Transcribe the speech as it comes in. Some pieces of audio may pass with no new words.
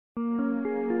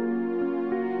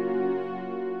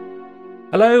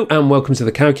Hello and welcome to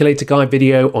the Calculator Guide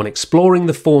video on exploring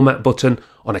the format button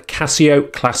on a Casio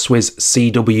Classwiz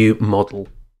CW model.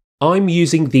 I'm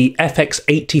using the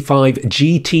FX85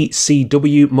 GT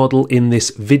CW model in this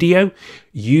video.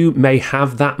 You may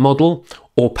have that model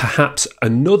or perhaps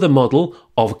another model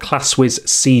of Classwiz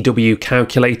CW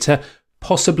calculator,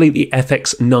 possibly the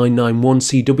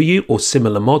FX991 CW or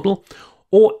similar model,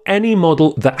 or any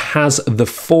model that has the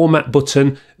format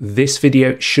button. This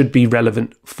video should be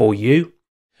relevant for you.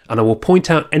 And I will point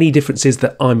out any differences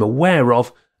that I'm aware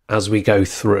of as we go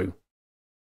through.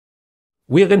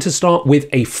 We are going to start with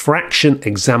a fraction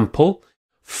example.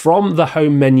 From the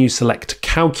home menu, select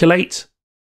Calculate,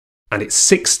 and it's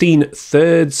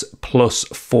 16/3 plus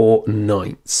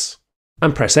 4/9.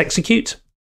 And press Execute.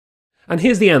 And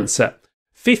here's the answer,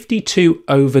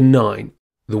 52/9.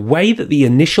 The way that the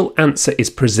initial answer is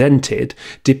presented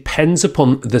depends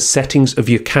upon the settings of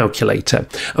your calculator,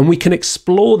 and we can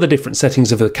explore the different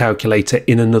settings of the calculator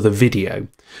in another video.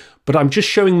 But I'm just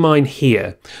showing mine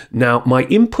here. Now, my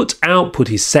input-output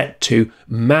is set to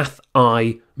Math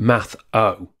I, Math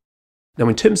O. Now,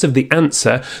 in terms of the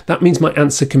answer, that means my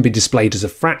answer can be displayed as a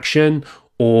fraction,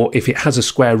 or if it has a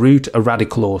square root, a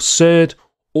radical or surd,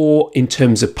 or in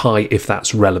terms of pi if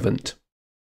that's relevant.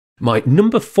 My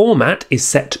number format is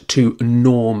set to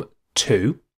norm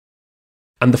 2,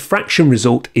 and the fraction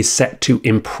result is set to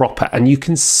improper. And you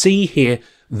can see here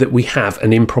that we have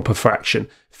an improper fraction,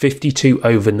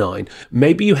 52/9.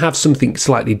 Maybe you have something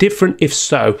slightly different. If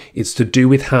so, it's to do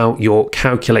with how your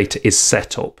calculator is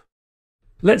set up.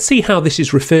 Let's see how this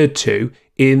is referred to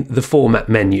in the format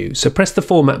menu. So press the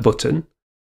format button,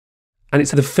 and it's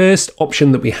the first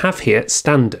option that we have here,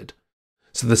 standard.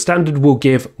 So the standard will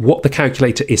give what the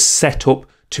calculator is set up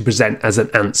to present as an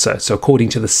answer, so according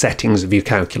to the settings of your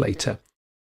calculator.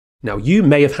 Now, you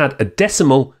may have had a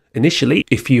decimal initially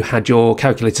if you had your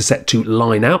calculator set to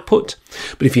line output,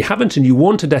 but if you haven't and you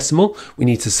want a decimal, we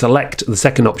need to select the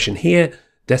second option here,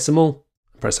 decimal,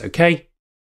 press OK.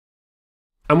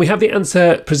 And we have the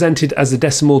answer presented as a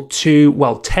decimal to,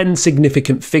 well, 10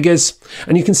 significant figures,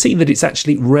 and you can see that it's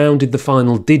actually rounded the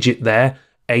final digit there,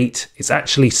 8, it's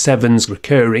actually 7's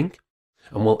recurring,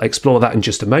 and we'll explore that in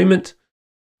just a moment,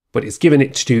 but it's given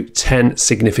it to 10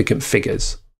 significant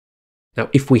figures. Now,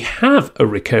 if we have a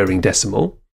recurring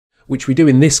decimal, which we do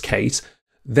in this case,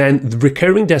 then the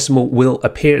recurring decimal will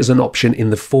appear as an option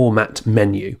in the format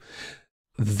menu.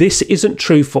 This isn't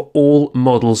true for all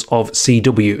models of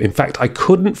CW. In fact, I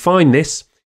couldn't find this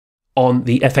on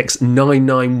the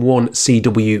FX991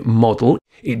 CW model.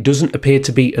 It doesn't appear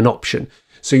to be an option.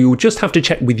 So you'll just have to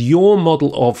check with your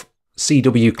model of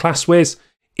CW Classwiz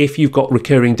if you've got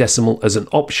recurring decimal as an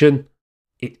option.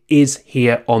 It is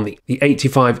here on the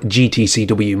 85 GT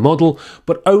CW model,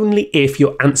 but only if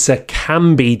your answer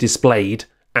can be displayed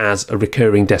as a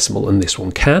recurring decimal, and this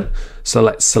one can. So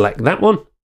let's select that one.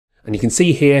 And you can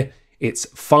see here it's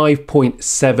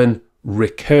 5.7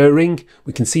 recurring.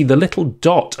 We can see the little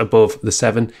dot above the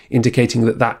 7 indicating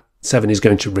that that 7 is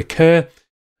going to recur.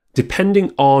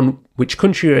 Depending on which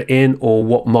country you're in or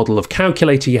what model of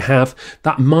calculator you have,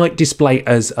 that might display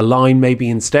as a line maybe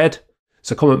instead.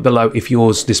 So comment below if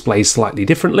yours displays slightly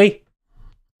differently.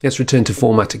 Let's return to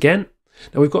format again.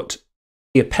 Now we've got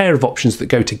a pair of options that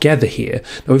go together here.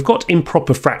 Now we've got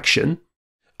improper fraction,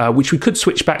 which we could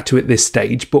switch back to at this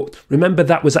stage, but remember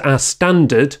that was our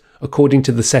standard according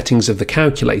to the settings of the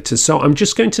calculator. So I'm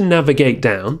just going to navigate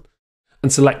down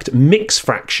and select mixed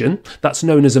fraction. That's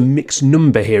known as a mixed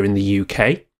number here in the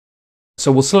UK.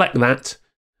 So we'll select that,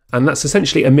 and that's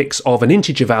essentially a mix of an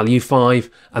integer value,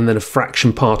 5, and then a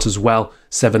fraction part as well,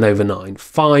 7/9,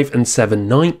 5 and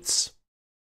 7/9.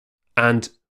 And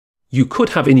you could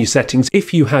have in your settings,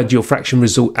 if you had your fraction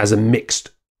result as a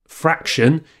mixed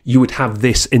fraction, you would have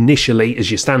this initially as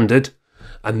your standard,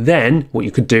 and then what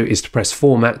you could do is to press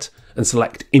format and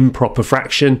select improper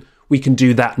fraction. We can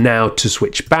do that now to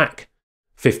switch back,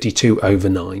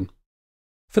 52/9.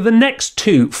 For the next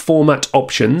two format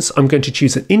options, I'm going to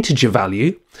choose an integer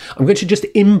value. I'm going to just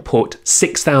input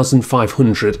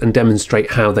 6,500 and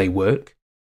demonstrate how they work.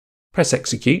 Press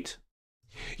execute.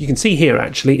 You can see here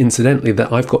actually, incidentally,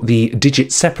 that I've got the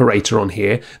digit separator on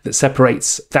here that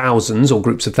separates thousands or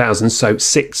groups of thousands. So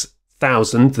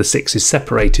 6,000, the 6 is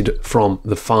separated from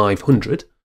the 500.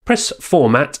 Press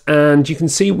format, and you can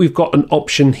see we've got an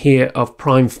option here of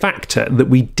prime factor that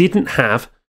we didn't have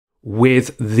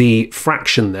with the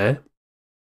fraction there.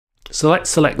 So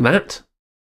let's select that.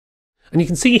 And you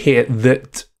can see here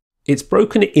that it's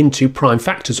broken it into prime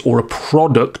factors, or a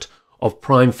product of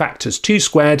prime factors, 2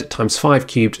 squared times 5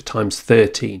 cubed times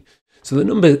 13. So the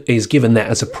number is given there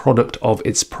as a product of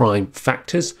its prime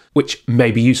factors, which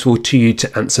may be useful to you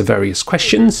to answer various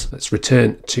questions. Let's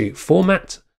return to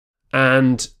format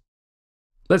and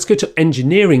let's go to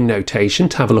engineering notation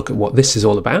to have a look at what this is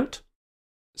all about.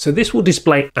 So this will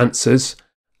display answers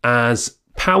as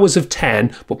powers of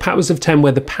 10, but powers of 10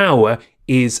 where the power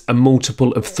is a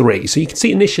multiple of 3. So you can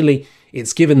see initially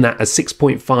it's given that as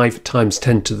 6.5 times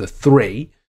 10 to the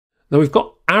 3. Now we've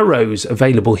got arrows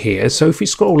available here, so if we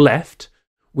scroll left,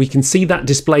 we can see that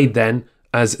displayed then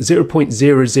as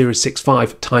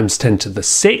 0.0065 times 10 to the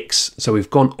 6. So we've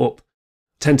gone up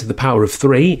 10 to the power of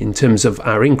 3 in terms of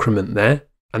our increment there.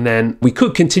 And then we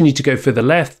could continue to go further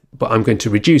left, but I'm going to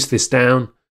reduce this down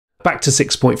back to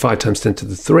 6.5 times 10 to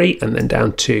the 3, and then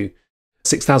down to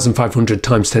 6,500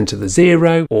 times 10 to the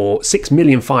 0, or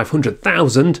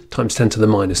 6,500,000 times 10 to the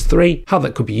minus 3. How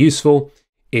that could be useful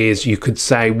is you could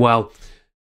say, well,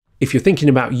 if you're thinking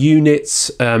about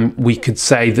units, we could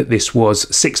say that this was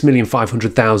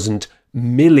 6,500,000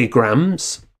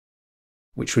 milligrams,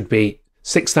 which would be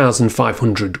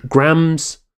 6,500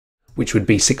 grams, which would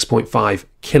be 6.5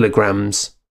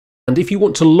 kilograms. And if you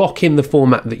want to lock in the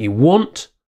format that you want,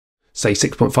 say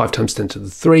 6.5 times 10 to the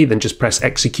 3, then just press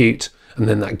execute, and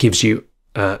then that gives you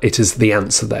it as the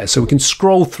answer there. So we can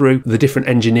scroll through the different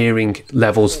engineering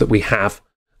levels that we have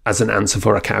as an answer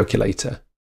for a calculator.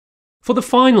 For the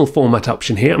final format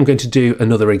option here, I'm going to do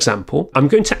another example. I'm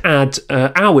going to add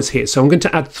hours here. So I'm going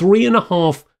to add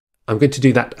 3.5. I'm going to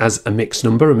do that as a mixed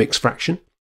number, a mixed fraction,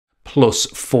 plus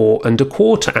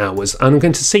 4.25 hours. And I'm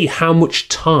going to see how much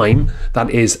time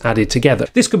that is added together.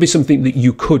 This could be something that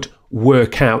you could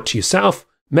work out yourself,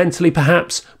 mentally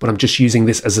perhaps, but I'm just using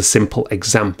this as a simple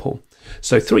example.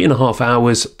 So 3.5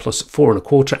 hours plus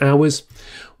 4.25 hours.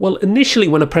 Well, initially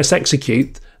when I press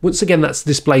execute, once again, that's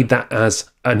displayed that as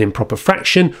an improper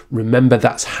fraction. Remember,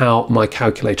 that's how my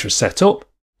calculator is set up.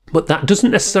 But that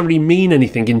doesn't necessarily mean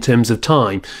anything in terms of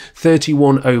time.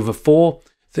 31 over 4,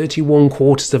 31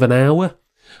 quarters of an hour.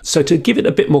 So to give it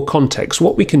a bit more context,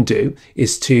 what we can do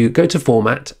is to go to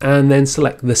format and then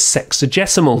select the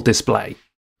sexagesimal display.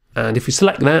 And if we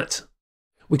select that,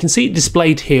 we can see it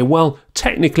displayed here. Well,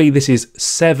 technically this is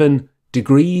 7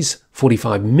 degrees,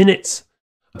 45 minutes.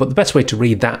 But the best way to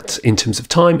read that in terms of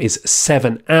time is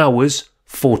 7 hours,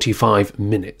 45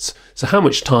 minutes. So how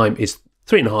much time is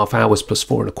 3.5 hours plus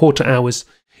 4.25 hours?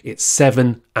 It's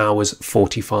 7 hours,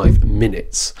 45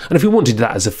 minutes. And if you wanted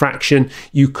that as a fraction,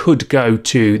 you could go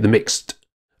to the mixed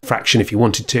fraction if you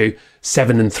wanted to,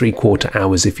 7.75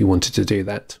 hours if you wanted to do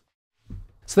that.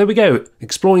 So there we go,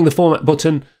 exploring the format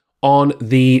button on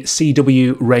the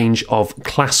CW range of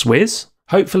Classwiz.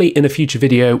 Hopefully in a future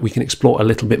video we can explore a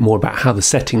little bit more about how the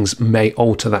settings may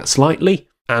alter that slightly.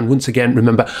 And once again,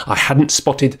 remember, I hadn't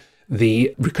spotted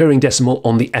the recurring decimal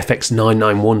on the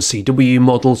FX991CW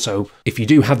model, so if you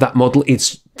do have that model,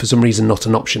 it's for some reason not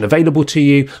an option available to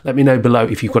you. Let me know below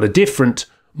if you've got a different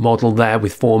model there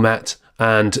with format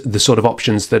and the sort of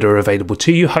options that are available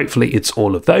to you. Hopefully it's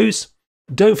all of those.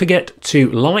 Don't forget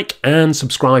to like and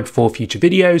subscribe for future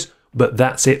videos. But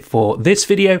that's it for this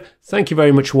video. Thank you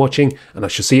very much for watching, and I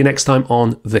shall see you next time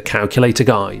on the Calculator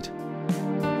Guide.